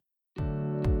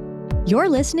You're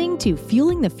listening to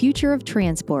Fueling the Future of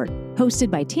Transport, hosted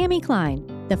by Tammy Klein,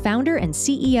 the founder and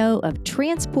CEO of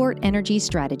Transport Energy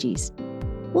Strategies.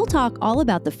 We'll talk all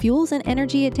about the fuels and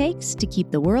energy it takes to keep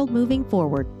the world moving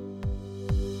forward.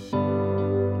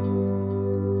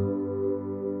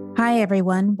 Hi,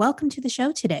 everyone. Welcome to the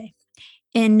show today.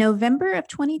 In November of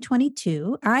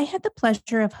 2022, I had the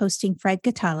pleasure of hosting Fred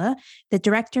Gatala, the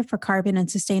Director for Carbon and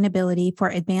Sustainability for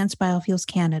Advanced Biofuels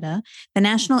Canada, the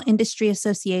national industry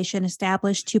association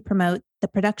established to promote the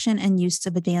production and use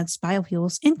of advanced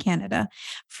biofuels in Canada.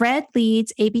 Fred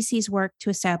leads ABC's work to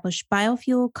establish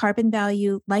biofuel, carbon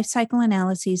value, life cycle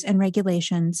analyses and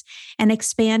regulations, and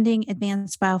expanding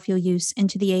advanced biofuel use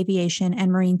into the aviation and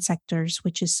marine sectors,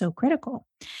 which is so critical.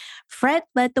 Fred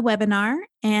led the webinar,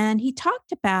 and he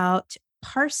talked about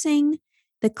parsing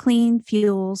the clean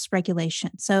fuels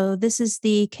regulation. So this is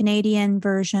the Canadian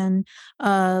version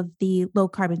of the low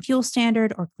carbon fuel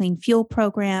standard or clean fuel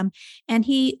program. And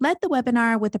he led the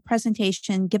webinar with a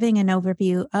presentation giving an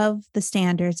overview of the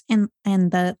standards and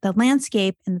the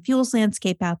landscape and the fuels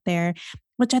landscape out there,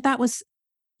 which I thought was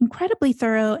incredibly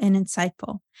thorough and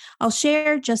insightful. I'll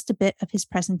share just a bit of his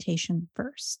presentation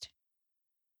first.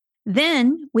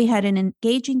 Then we had an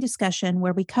engaging discussion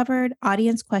where we covered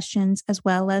audience questions as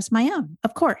well as my own,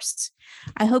 of course.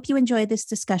 I hope you enjoyed this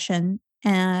discussion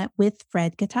with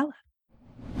Fred Gatala.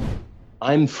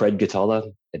 I'm Fred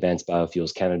Gatala, Advanced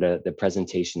Biofuels Canada. The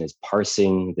presentation is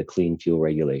Parsing the Clean Fuel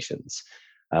Regulations.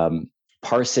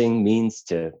 Parsing means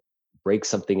to break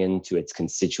something into its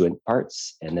constituent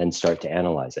parts and then start to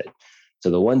analyze it. So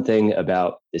the one thing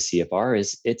about the CFR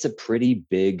is it's a pretty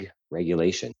big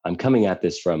regulation. I'm coming at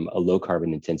this from a low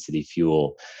carbon intensity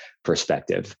fuel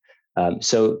perspective.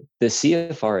 So the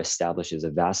CFR establishes a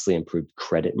vastly improved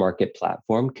credit market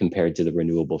platform compared to the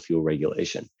renewable fuel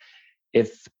regulation.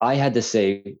 If I had to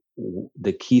say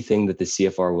the key thing that the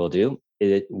CFR will do,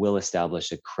 it will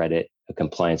establish a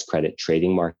compliance credit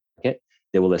trading market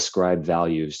that will ascribe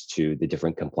values to the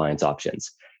different compliance options.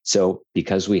 So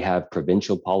because we have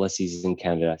provincial policies in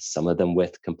Canada, some of them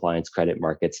with compliance credit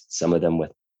markets, some of them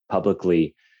with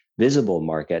publicly visible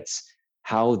markets,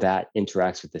 how that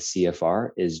interacts with the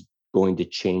CFR is going to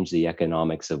change the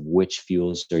economics of which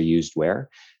fuels are used where.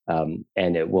 And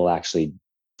it will actually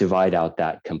divide out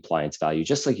that compliance value,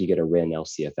 just like you get a RIN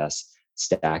LCFS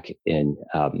stack in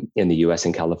the US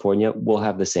and California. We'll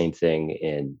have the same thing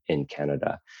in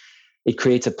Canada. It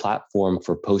creates a platform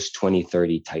for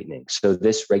post-2030 tightening. So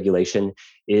this regulation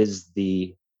is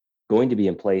going to be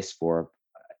in place for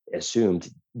assumed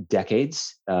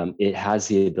decades. It has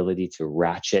the ability to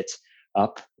ratchet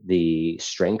up the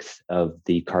strength of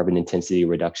the carbon intensity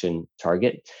reduction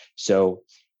target. So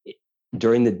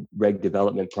during the reg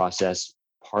development process,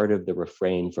 part of the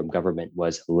refrain from government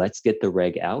was, let's get the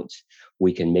reg out.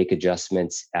 We can make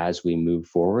adjustments as we move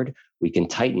forward. We can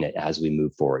tighten it as we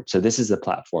move forward. So this is the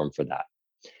platform for that.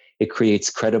 It creates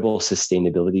credible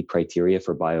sustainability criteria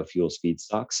for biofuels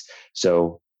feedstocks.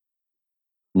 So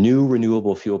new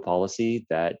renewable fuel policy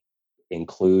that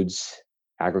includes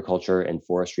agriculture and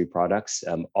forestry products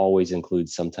always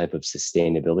includes some type of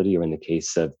sustainability, or in the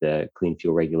case of the clean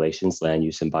fuel regulations, land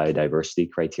use and biodiversity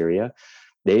criteria.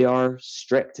 They are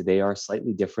strict. They are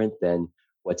slightly different than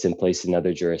what's in place in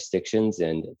other jurisdictions.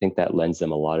 And I think that lends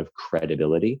them a lot of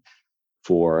credibility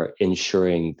for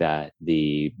ensuring that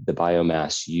the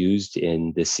biomass used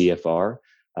in the CFR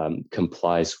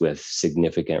complies with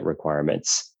significant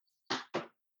requirements.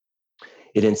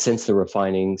 It incents the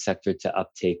refining sector to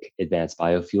uptake advanced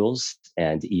biofuels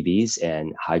and EVs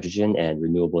and hydrogen and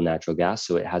renewable natural gas.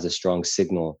 So it has a strong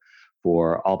signal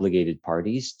for obligated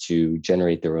parties to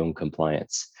generate their own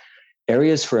compliance.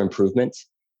 Areas for improvement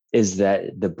is that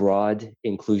the broad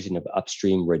inclusion of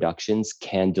upstream reductions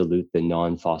can dilute the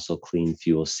non-fossil clean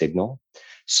fuel signal.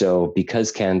 So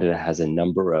because Canada has a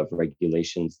number of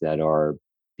regulations that are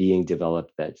being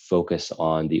developed that focus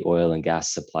on the oil and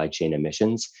gas supply chain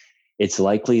emissions, it's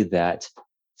likely that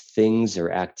things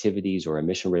or activities or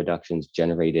emission reductions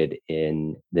generated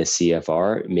in the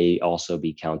CFR may also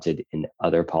be counted in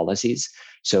other policies.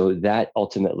 So that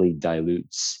ultimately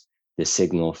dilutes the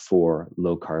signal for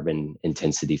low carbon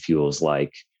intensity fuels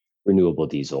like renewable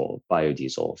diesel,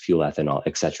 biodiesel, fuel ethanol,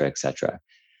 et cetera, et cetera.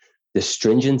 The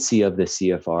stringency of the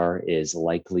CFR is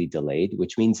likely delayed,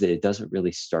 which means that it doesn't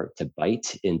really start to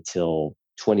bite until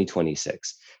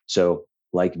 2026. So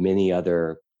like many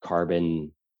other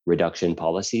carbon reduction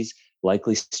policies,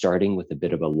 likely starting with a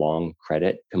bit of a long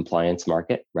credit compliance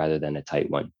market rather than a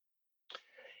tight one.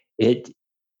 It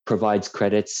provides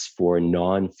credits for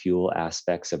non-fuel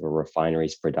aspects of a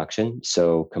refinery's production.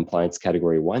 So compliance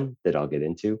category 1, that I'll get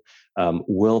into,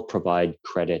 will provide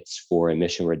credits for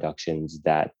emission reductions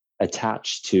that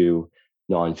attach to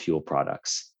non-fuel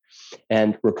products.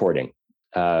 And reporting.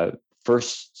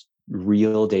 First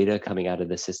real data coming out of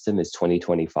the system is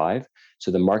 2025.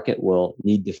 So the market will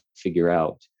need to figure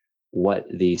out what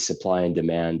the supply and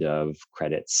demand of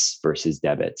credits versus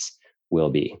debits will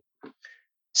be.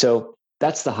 So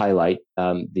that's the highlight,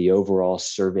 the overall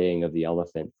surveying of the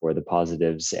elephant for the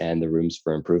positives and the rooms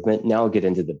for improvement. Now I'll get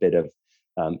into the bit of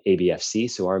ABFC.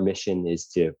 So our mission is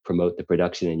to promote the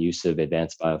production and use of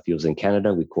advanced biofuels in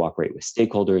Canada. We cooperate with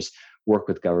stakeholders, work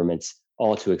with governments,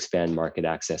 all to expand market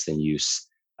access and use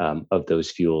of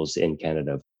those fuels in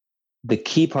Canada. The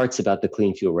key parts about the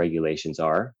clean fuel regulations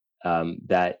are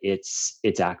that it's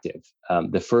active.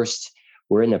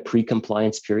 We're in a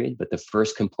pre-compliance period, but the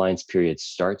first compliance period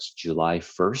starts July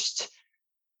 1st,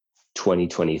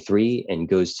 2023, and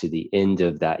goes to the end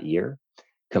of that year.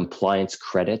 Compliance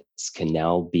credits can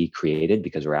now be created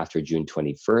because we're after June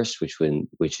 21st,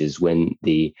 which is when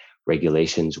the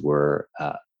regulations were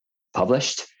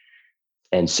published.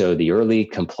 And so the early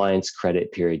compliance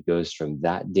credit period goes from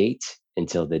that date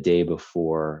until the day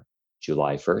before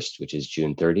July 1st, which is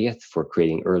June 30th, for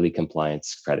creating early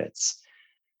compliance credits.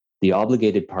 The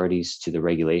obligated parties to the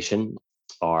regulation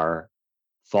are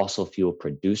fossil fuel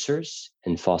producers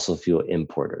and fossil fuel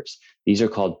importers. These are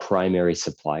called primary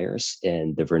suppliers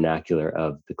in the vernacular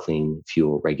of the clean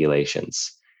fuel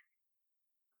regulations.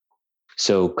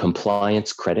 So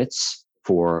compliance credits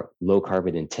for low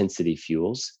carbon intensity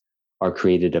fuels are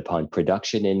created upon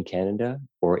production in Canada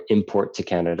or import to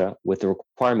Canada, with the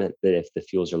requirement that if the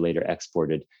fuels are later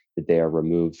exported, that they are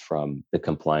removed from the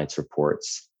compliance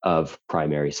reports of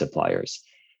primary suppliers.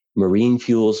 Marine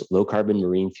fuels, low carbon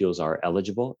marine fuels, are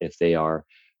eligible if they are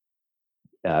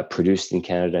produced in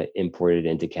Canada, imported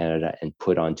into Canada, and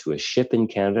put onto a ship in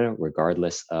Canada,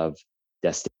 regardless of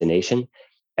destination.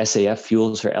 SAF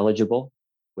fuels are eligible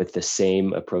with the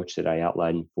same approach that I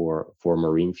outlined for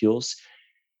marine fuels.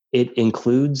 It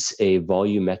includes a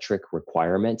volumetric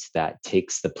requirement that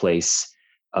takes the place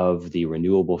of the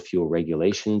renewable fuel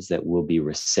regulations that will be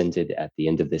rescinded at the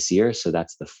end of this year. So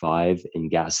that's the 5% in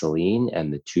gasoline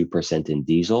and the 2% in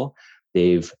diesel.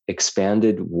 They've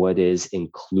expanded what is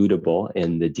includable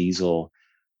in the diesel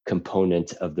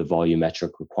component of the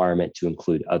volumetric requirement to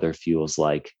include other fuels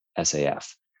like SAF.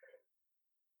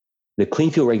 The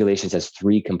clean fuel regulations has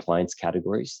 3 compliance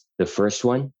categories. The first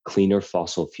one, cleaner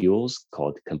fossil fuels,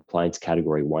 called compliance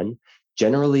category 1,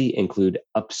 generally include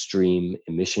upstream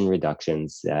emission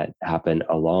reductions that happen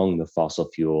along the fossil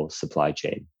fuel supply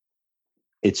chain.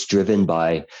 It's driven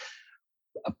by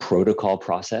a protocol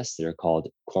process that are called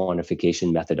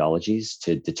quantification methodologies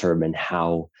to determine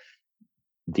how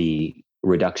the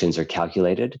reductions are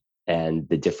calculated and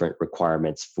the different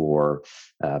requirements for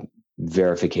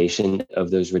verification of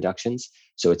those reductions.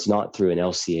 So it's not through an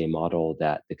LCA model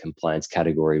that the compliance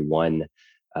category 1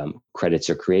 credits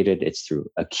are created. It's through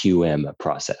a QM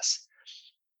process.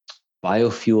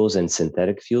 Biofuels and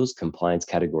synthetic fuels, compliance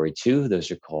category 2,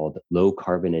 those are called low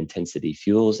carbon intensity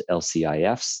fuels,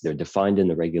 LCIFs. They're defined in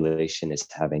the regulation as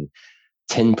having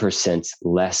 10%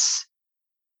 less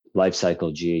life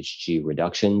cycle GHG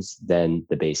reductions than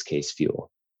the base case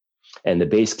fuel. And the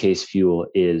base case fuel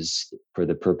is, for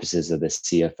the purposes of the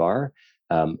CFR,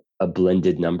 a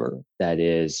blended number that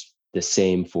is the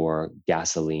same for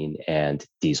gasoline and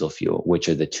diesel fuel, which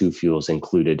are the 2 fuels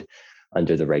included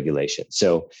under the regulation.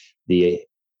 So the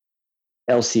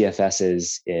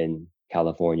LCFSs in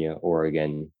California,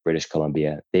 Oregon, British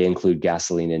Columbia, they include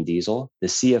gasoline and diesel. The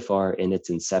CFR, in its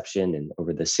inception and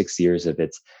over the 6 years of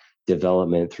its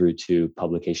development through to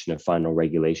publication of final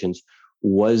regulations,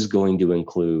 was going to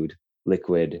include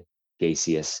liquid,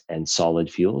 gaseous, and solid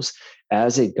fuels.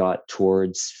 As it got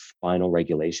towards final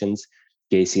regulations,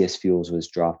 gaseous fuels was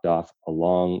dropped off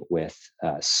along with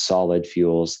solid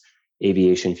fuels.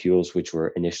 Aviation fuels, which were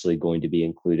initially going to be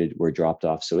included, were dropped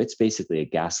off. So it's basically a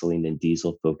gasoline and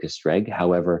diesel focused reg.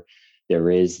 However, there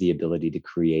is the ability to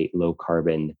create low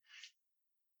carbon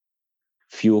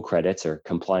fuel credits or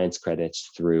compliance credits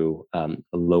through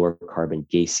lower carbon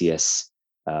gaseous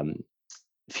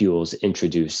fuels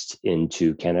introduced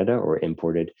into Canada or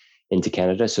imported into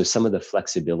Canada. So some of the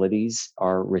flexibilities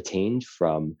are retained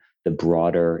from the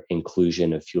broader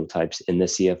inclusion of fuel types in the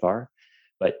CFR.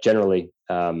 But generally,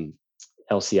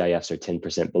 LCIFs are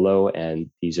 10% below, and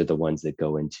these are the ones that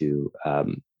go into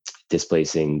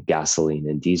displacing gasoline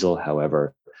and diesel.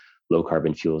 However, low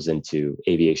carbon fuels into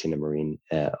aviation and marine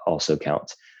also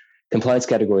count. Compliance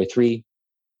category 3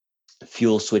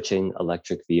 fuel switching,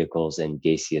 electric vehicles, and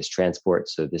gaseous transport.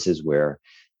 So this is where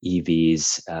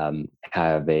EVs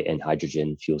and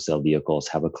hydrogen fuel cell vehicles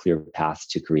have a clear path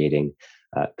to creating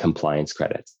compliance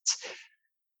credits.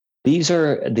 These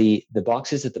are the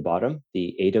boxes at the bottom.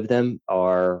 The 8 of them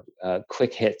are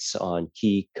quick hits on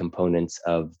key components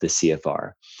of the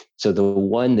CFR. So the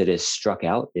one that is struck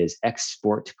out is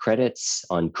export credits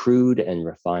on crude and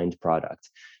refined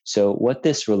product. So what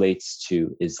this relates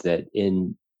to is that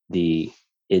in the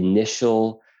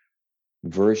initial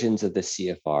versions of the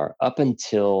CFR, up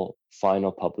until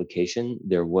final publication,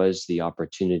 there was the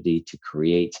opportunity to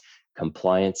create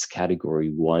compliance category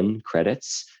 1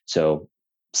 credits. So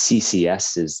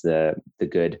CCS is the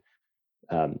good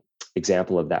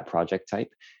example of that project type.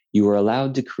 You were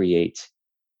allowed to create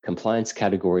compliance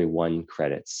category 1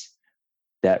 credits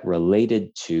that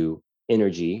related to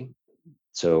energy,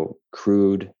 so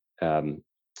crude,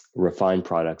 refined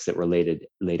products that related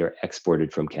later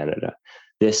exported from Canada.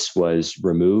 This was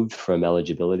removed from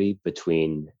eligibility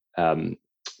between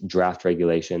draft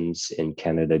regulations in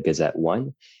Canada Gazette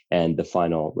 1 and the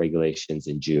final regulations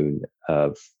in June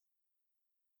of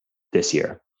this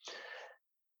year.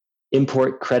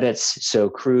 Import credits, so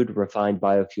crude, refined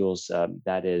biofuels,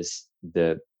 that is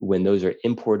when those are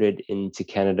imported into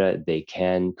Canada, they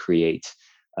can create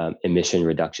emission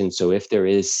reduction. So if there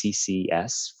is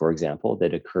CCS, for example,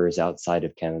 that occurs outside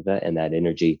of Canada and that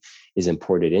energy is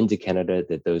imported into Canada,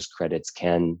 that those credits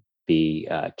can be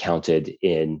counted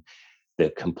in the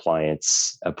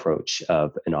compliance approach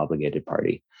of an obligated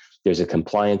party. There's a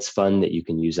compliance fund that you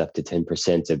can use up to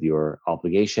 10% of your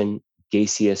obligation.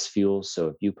 Gaseous fuels, so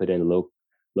if you put in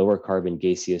lower carbon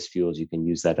gaseous fuels, you can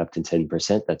use that up to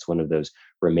 10%. That's one of those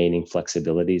remaining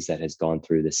flexibilities that has gone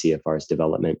through the CFR's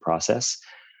development process.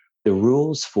 The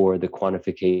rules for the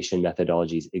quantification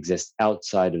methodologies exist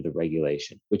outside of the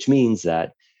regulation, which means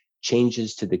that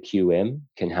changes to the QM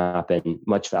can happen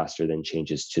much faster than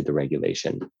changes to the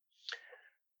regulation.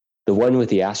 The one with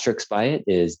the asterisk by it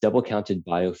is double counted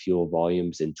biofuel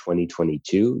volumes in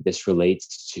 2022. This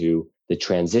relates to the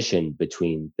transition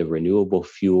between the renewable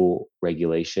fuel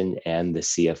regulation and the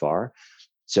CFR.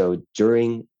 So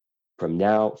from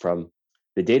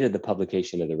the date of the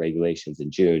publication of the regulations in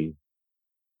June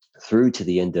through to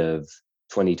the end of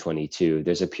 2022,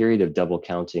 there's a period of double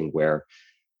counting where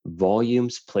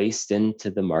volumes placed into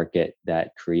the market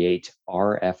that create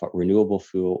RF, renewable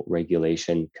fuel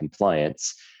regulation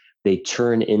compliance, they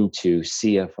turn into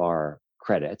CFR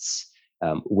credits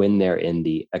when they're in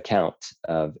the account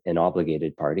of an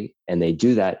obligated party, and they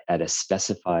do that at a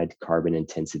specified carbon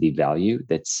intensity value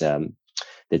that's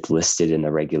listed in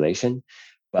the regulation.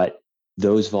 But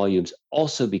those volumes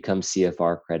also become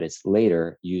CFR credits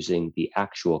later using the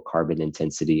actual carbon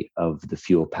intensity of the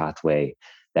fuel pathway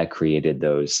that created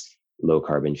those low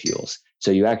carbon fuels. So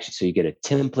you get a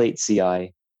template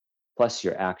CI plus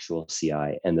your actual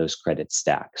CI, and those credits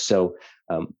stack. So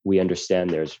we understand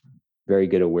there's very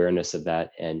good awareness of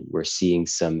that, and we're seeing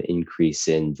some increase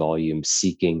in volume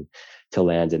seeking to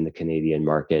land in the Canadian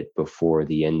market before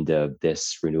the end of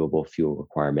this renewable fuel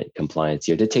requirement compliance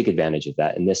year to take advantage of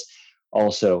that. And this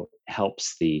also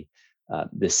helps the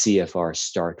CFR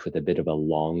start with a bit of a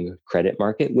long credit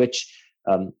market, which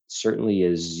certainly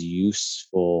is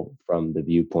useful from the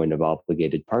viewpoint of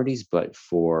obligated parties, but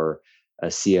for a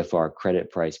CFR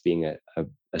credit price being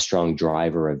a strong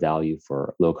driver of value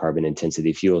for low carbon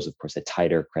intensity fuels, of course, a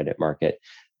tighter credit market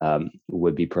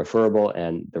would be preferable,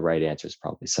 and the right answer is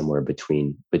probably somewhere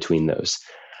between those.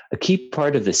 A key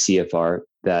part of the CFR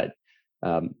that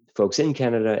folks in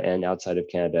Canada and outside of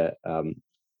Canada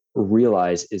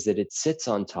realize is that it sits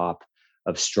on top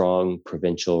of strong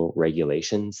provincial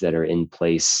regulations that are in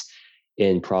place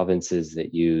in provinces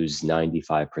that use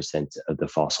 95% of the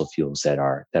fossil fuels that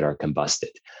are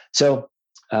combusted. So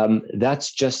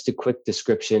that's just a quick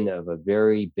description of a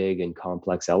very big and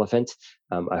complex elephant.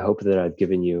 I hope that I've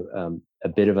given you a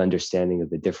bit of understanding of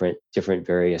the different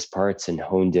various parts and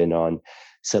honed in on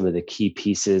some of the key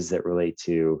pieces that relate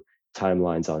to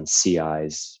timelines on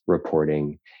CIs,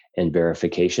 reporting, and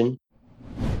verification.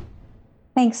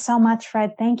 Thanks so much,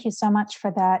 Fred. Thank you so much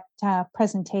for that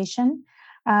presentation.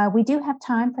 We do have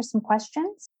time for some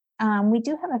questions. We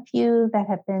do have a few that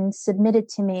have been submitted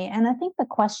to me, and I think the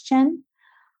question,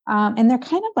 and they're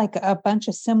kind of like a bunch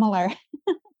of similar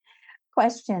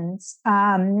questions,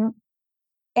 and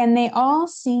they all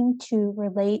seem to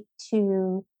relate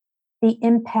to the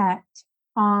impact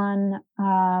on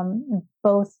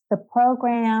both the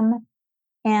program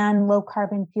and low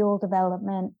carbon fuel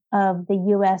development of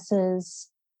the US's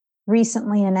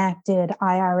recently enacted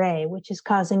IRA, which is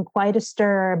causing quite a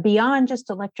stir beyond just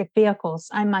electric vehicles,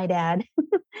 I might add.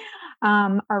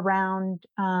 around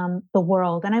the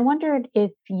world. And I wondered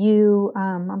if you,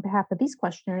 on behalf of these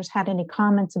questioners, had any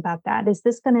comments about that. Is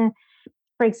this going to,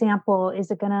 for example,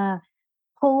 is it going to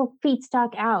pull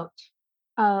feedstock out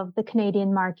of the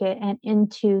Canadian market and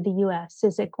into the US?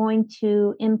 Is it going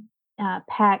to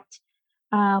impact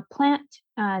plant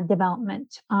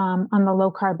development on the low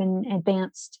carbon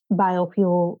advanced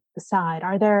biofuel side?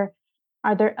 Are there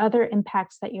other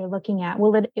impacts that you're looking at?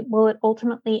 Will it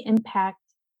ultimately impact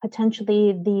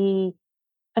potentially the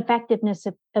effectiveness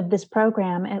of this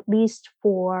program, at least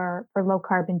for low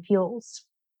carbon fuels?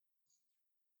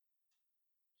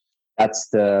 That's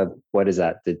what is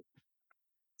that? The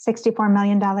 $64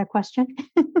 million question.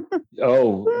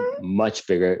 Oh, much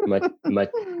bigger,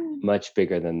 much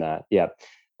bigger than that. Yeah.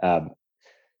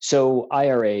 So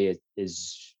IRA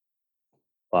is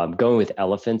going with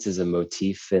elephants as a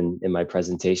motif in my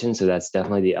presentation. So that's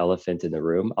definitely the elephant in the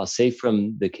room. I'll say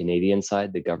from the Canadian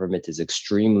side, the government is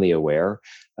extremely aware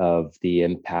of the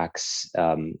impacts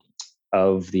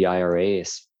of the IRA,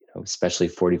 especially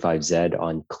 45Z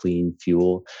on clean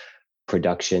fuel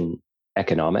production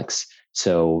economics.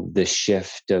 So the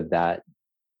shift of that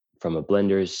from a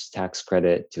blender's tax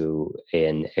credit to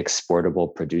an exportable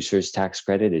producer's tax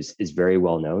credit is very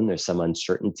well known. There's some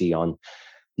uncertainty on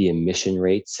the emission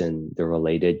rates and the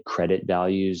related credit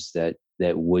values that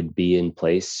would be in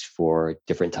place for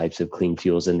different types of clean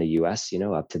fuels in the US,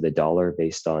 up to the dollar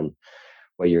based on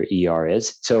what your ER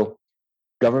is. So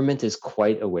government is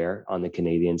quite aware on the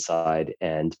Canadian side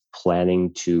and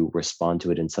planning to respond to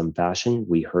it in some fashion.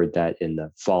 We heard that in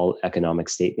the fall economic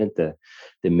statement, the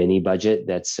mini budget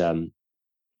that's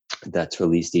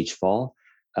released each fall.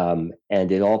 And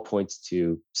it all points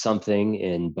to something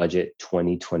in budget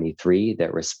 2023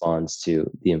 that responds to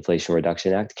the Inflation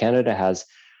Reduction Act. Canada has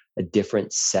a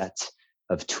different set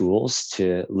of tools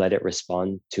to let it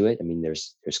respond to it. I mean,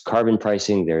 there's carbon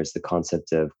pricing, there's the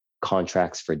concept of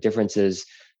contracts for differences,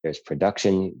 there's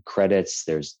production credits,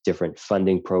 there's different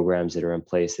funding programs that are in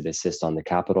place that assist on the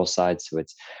capital side. So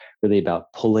it's really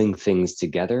about pulling things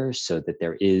together so that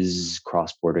there is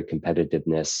cross-border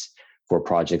competitiveness for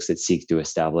projects that seek to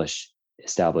establish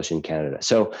in Canada.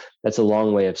 So that's a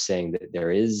long way of saying that there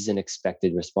is an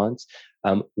expected response.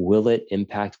 Will it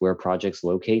impact where projects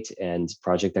locate and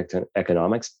project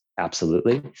economics?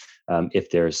 Absolutely. If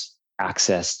there's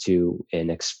access to an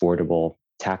exportable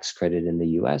tax credit in the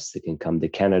US that can come to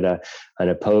Canada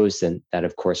unopposed, then that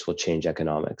of course will change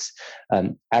economics.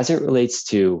 As it relates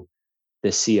to the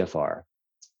CFR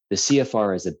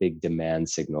is a big demand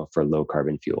signal for low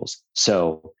carbon fuels.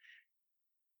 So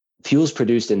fuels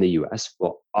produced in the US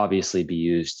will obviously be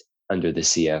used under the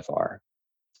CFR.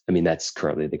 I mean, that's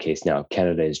currently the case now.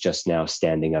 Canada is just now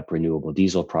standing up renewable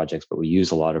diesel projects, but we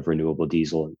use a lot of renewable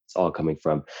diesel. It's all coming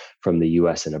from the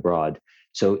US and abroad.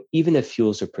 So even if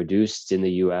fuels are produced in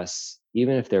the US,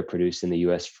 even if they're produced in the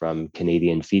US from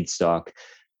Canadian feedstock,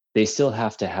 they still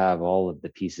have to have all of the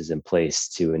pieces in place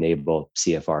to enable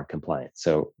CFR compliance.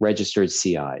 So registered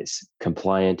CIs,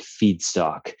 compliant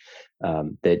feedstock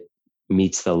that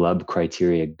meets the LUB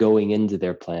criteria going into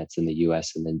their plants in the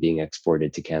US and then being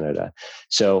exported to Canada.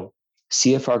 So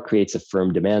CFR creates a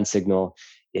firm demand signal.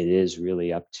 It is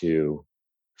really up to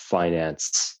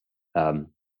finance and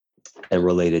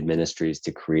related ministries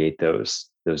to create those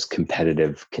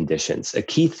competitive conditions. A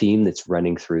key theme that's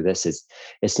running through this is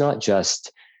it's not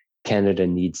just Canada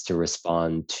needs to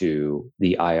respond to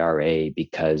the IRA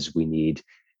because we need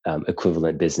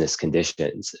equivalent business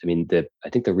conditions. I mean, I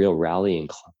think the real rallying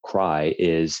cry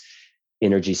is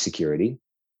energy security,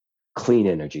 clean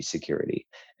energy security.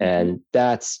 And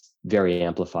that's very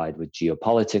amplified with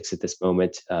geopolitics at this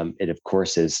moment. It, of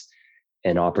course, is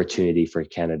an opportunity for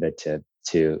Canada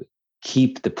to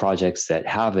keep the projects that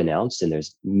have announced, and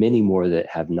there's many more that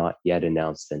have not yet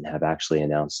announced and have actually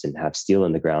announced and have steel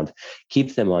in the ground,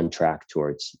 keep them on track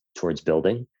towards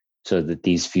building so that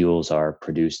these fuels are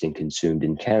produced and consumed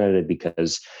in Canada,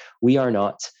 because we are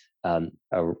not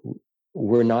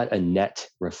we're not a net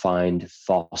refined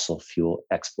fossil fuel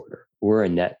exporter. We're a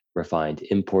net refined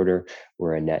importer.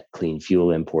 We're a net clean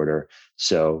fuel importer.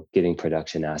 So getting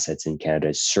production assets in Canada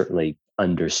is certainly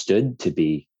understood to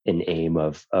be an aim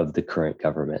of the current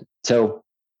government. So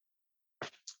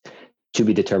to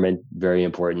be determined, very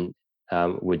important.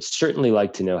 Would certainly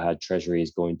like to know how Treasury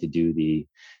is going to do the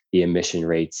emission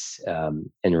rates and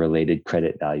related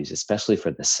credit values, especially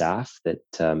for the SAF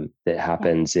that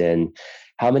happens in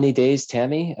how many days,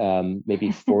 Tammy?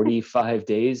 Maybe 45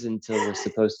 days until we're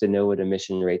supposed to know what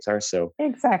emission rates are. So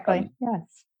exactly,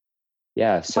 yes.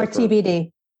 Yeah. So or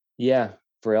TBD. Yeah.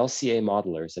 for LCA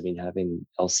modelers, I mean, having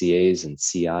LCAs and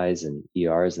CIs and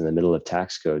ERs in the middle of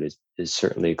tax code is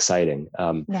certainly exciting.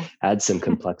 Yeah. Add some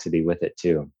complexity with it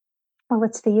too. Well,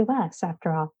 it's the US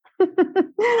after all.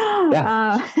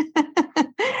 Yeah.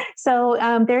 So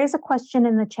there is a question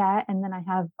in the chat, and then I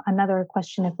have another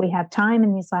question if we have time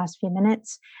in these last few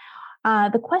minutes.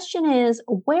 The question is,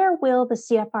 where will the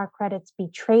CFR credits be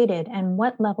traded, and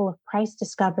what level of price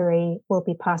discovery will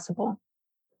be possible?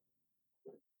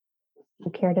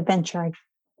 You care to venture,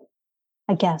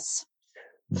 I guess.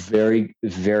 Very,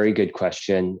 very good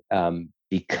question.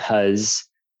 Because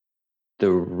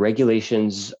the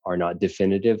regulations are not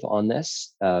definitive on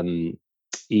this.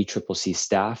 ECCC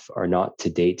staff are not to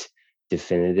date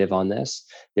definitive on this.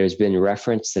 There's been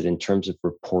reference that in terms of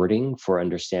reporting for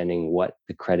understanding what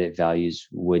the credit values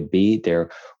would be, there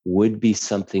would be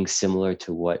something similar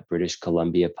to what British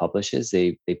Columbia publishes.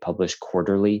 They publish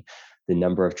quarterly the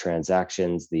number of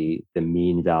transactions, the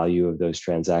mean value of those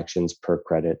transactions per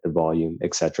credit, the volume,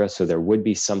 et cetera. So there would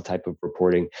be some type of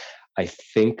reporting, I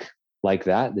think, like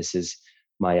that. This is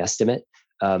my estimate.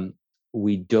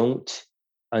 We don't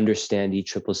understand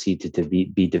ECCC to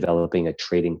be developing a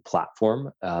trading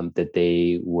platform that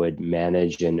they would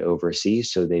manage and oversee.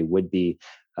 So they would be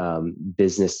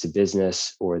business to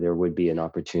business, or there would be an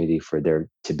opportunity for there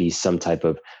to be some type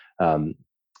of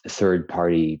third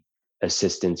party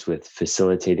assistance with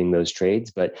facilitating those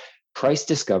trades. But price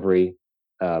discovery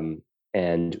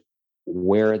and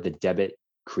where the debit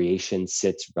creation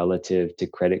sits relative to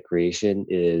credit creation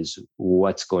is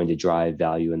what's going to drive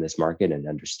value in this market, and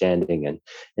understanding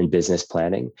and business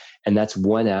planning. And that's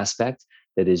one aspect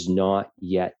that is not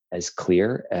yet as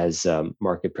clear as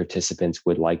market participants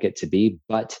would like it to be.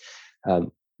 But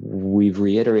we've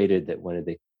reiterated that one of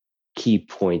the key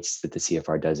points that the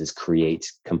CFR does is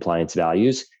create compliance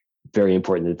values. Very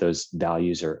important that those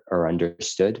values are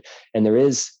understood. And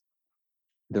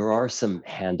there are some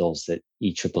handles that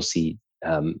ECCC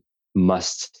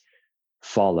must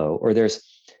follow, or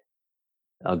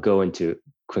I'll go into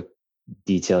quick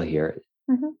detail here.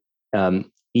 Mm-hmm.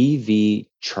 EV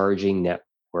charging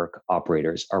network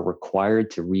operators are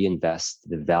required to reinvest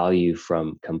the value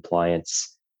from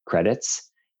compliance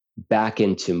credits back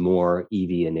into more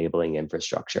EV enabling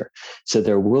infrastructure. So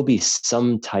there will be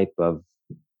some type of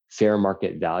fair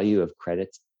market value of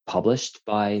credits published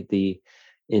by the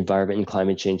Environment and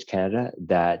Climate Change Canada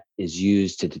that is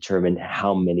used to determine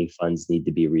how many funds need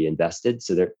to be reinvested.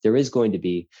 So there is going to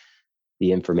be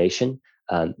the information.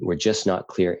 We're just not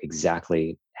clear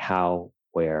exactly how,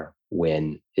 where,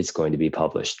 when it's going to be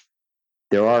published.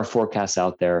 There are forecasts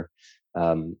out there.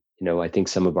 I think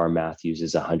some of our math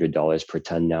uses $100 per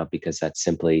ton now, because that's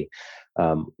simply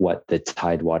what the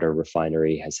Tidewater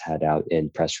refinery has had out in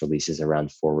press releases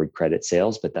around forward credit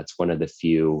sales. But that's one of the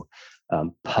few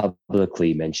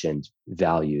publicly mentioned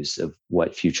values of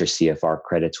what future CFR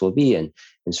credits will be. And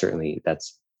certainly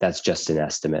that's just an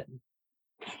estimate.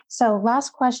 So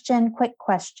last question, quick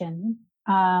question.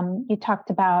 You talked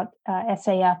about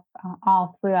SAF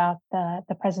all throughout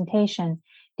the presentation.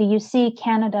 Do you see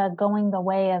Canada going the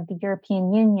way of the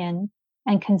European Union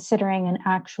and considering an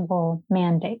actual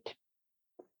mandate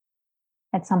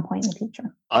at some point in the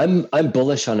future? I'm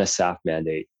bullish on a SAF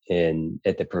mandate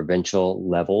at the provincial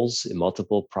levels in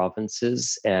multiple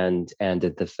provinces and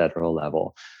at the federal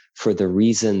level, for the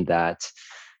reason that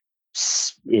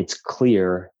it's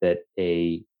clear that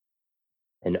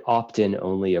an opt-in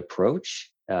only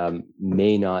approach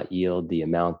may not yield the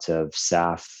amount of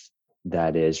SAF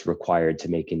that is required to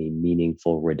make any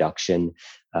meaningful reduction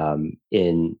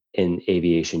in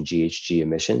aviation GHG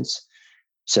emissions.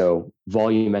 So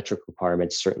volumetric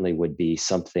requirements certainly would be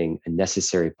a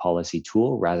necessary policy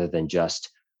tool rather than just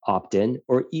opt-in,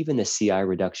 or even a CI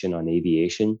reduction on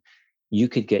aviation. You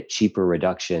could get cheaper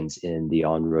reductions in the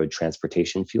on-road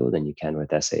transportation fuel than you can with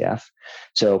SAF.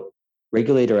 So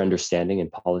regulator understanding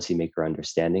and policymaker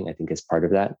understanding, I think, is part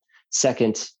of that.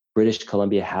 Second, British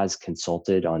Columbia has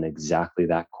consulted on exactly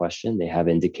that question. They have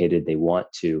indicated they want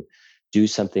to do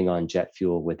something on jet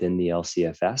fuel within the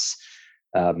LCFS.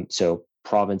 So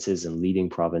provinces and leading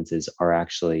provinces are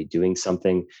actually doing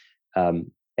something.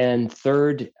 And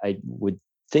third, I would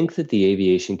think that the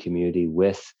aviation community,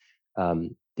 with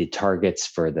the targets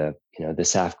for the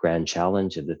SAF Grand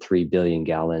Challenge of the 3 billion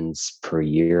gallons per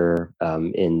year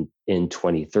in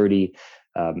 2030,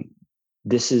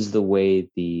 this is the way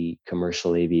the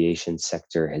commercial aviation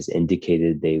sector has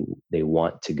indicated they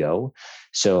want to go.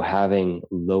 So having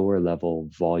lower level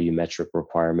volumetric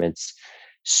requirements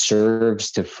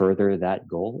serves to further that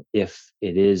goal, if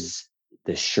it is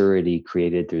the surety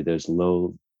created through those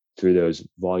low through those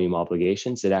volume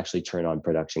obligations that actually turn on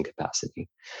production capacity.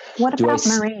 What about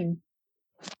marine?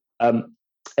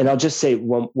 And I'll just say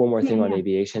one more thing on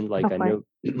aviation. Like, I know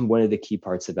one of the key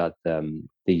parts about the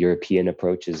European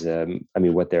approach is,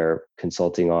 what they're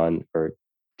consulting on or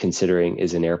considering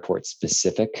is an airport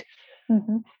specific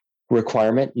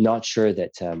requirement. Not sure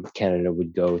that Canada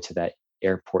would go to that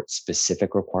airport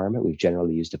specific requirement. We've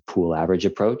generally used a pool average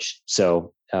approach.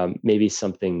 So maybe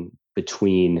something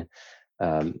between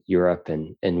Europe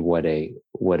and what a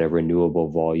renewable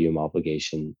volume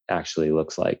obligation actually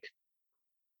looks like.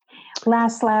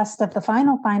 Last of the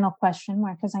final question,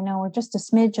 because I know we're just a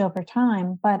smidge over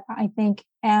time, but I think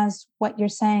as what you're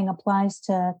saying applies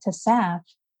to SAF,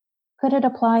 could it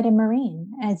apply to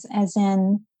marine? As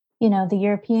in, the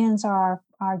Europeans are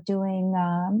doing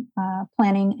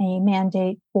planning a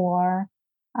mandate for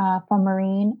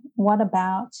marine. What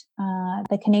about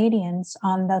the Canadians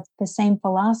on the same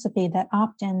philosophy that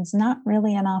opt-in's not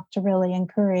really enough to really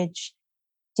encourage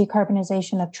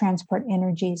decarbonization of transport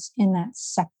energies in that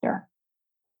sector?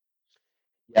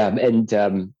 Yeah,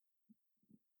 and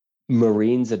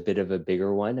marine's a bit of a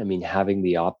bigger one. I mean, having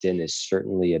the opt-in is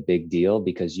certainly a big deal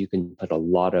because you can put a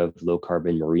lot of low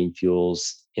carbon marine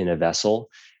fuels in a vessel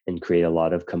and create a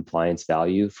lot of compliance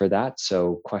value for that.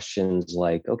 So questions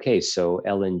like, okay, so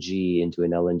LNG into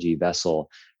an LNG vessel,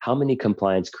 how many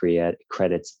compliance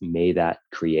credits may that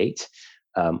create?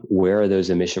 Where are those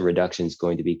emission reductions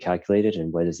going to be calculated,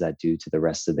 and what does that do to the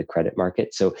rest of the credit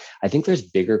market? So I think there's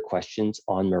bigger questions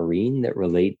on marine that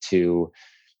relate to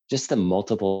just the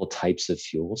multiple types of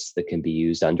fuels that can be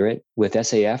used under it. With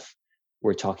SAF,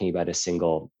 we're talking about a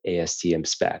single ASTM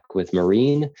spec. With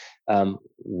marine,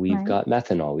 we've got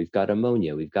methanol, we've got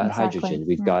ammonia, we've got hydrogen,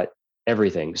 we've got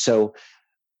everything. So,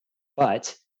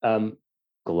 but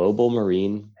global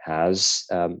marine has,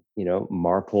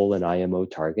 MARPOL and IMO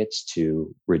targets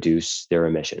to reduce their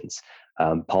emissions.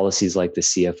 Policies like the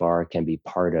CFR can be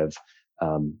part of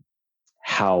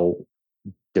how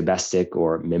domestic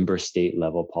or member state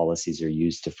level policies are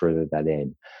used to further that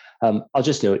aim. I'll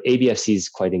just note, ABFC is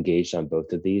quite engaged on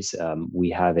both of these.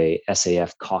 We have a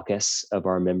SAF caucus of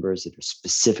our members that are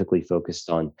specifically focused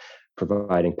on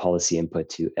providing policy input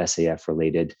to SAF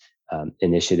related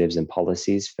initiatives and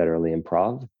policies federally and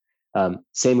prov.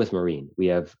 Same with marine. We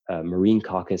have a marine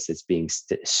caucus that's being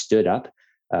stood up,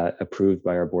 approved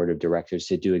by our board of directors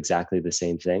to do exactly the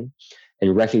same thing,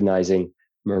 and recognizing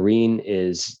marine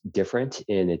is different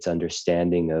in its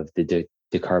understanding of the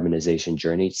decarbonization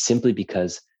journey, simply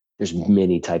because there's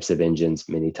many types of engines,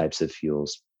 many types of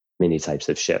fuels, many types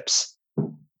of ships.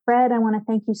 Fred, I want to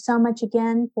thank you so much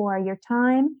again for your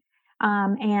time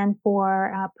and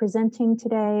for presenting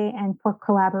today and for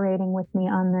collaborating with me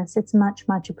on this. It's much,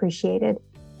 much appreciated.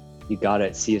 You got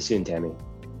it. See you soon, Tammy.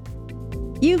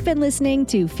 You've been listening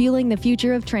to Fueling the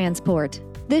Future of Transport.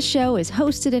 This show is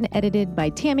hosted and edited by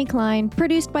Tammy Klein,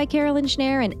 produced by Carolyn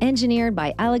Schneer, and engineered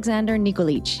by Alexander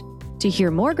Nikolic. To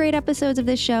hear more great episodes of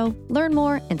this show, learn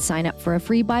more, and sign up for a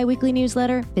free bi-weekly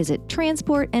newsletter, visit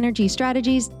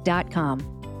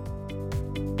transportenergystrategies.com.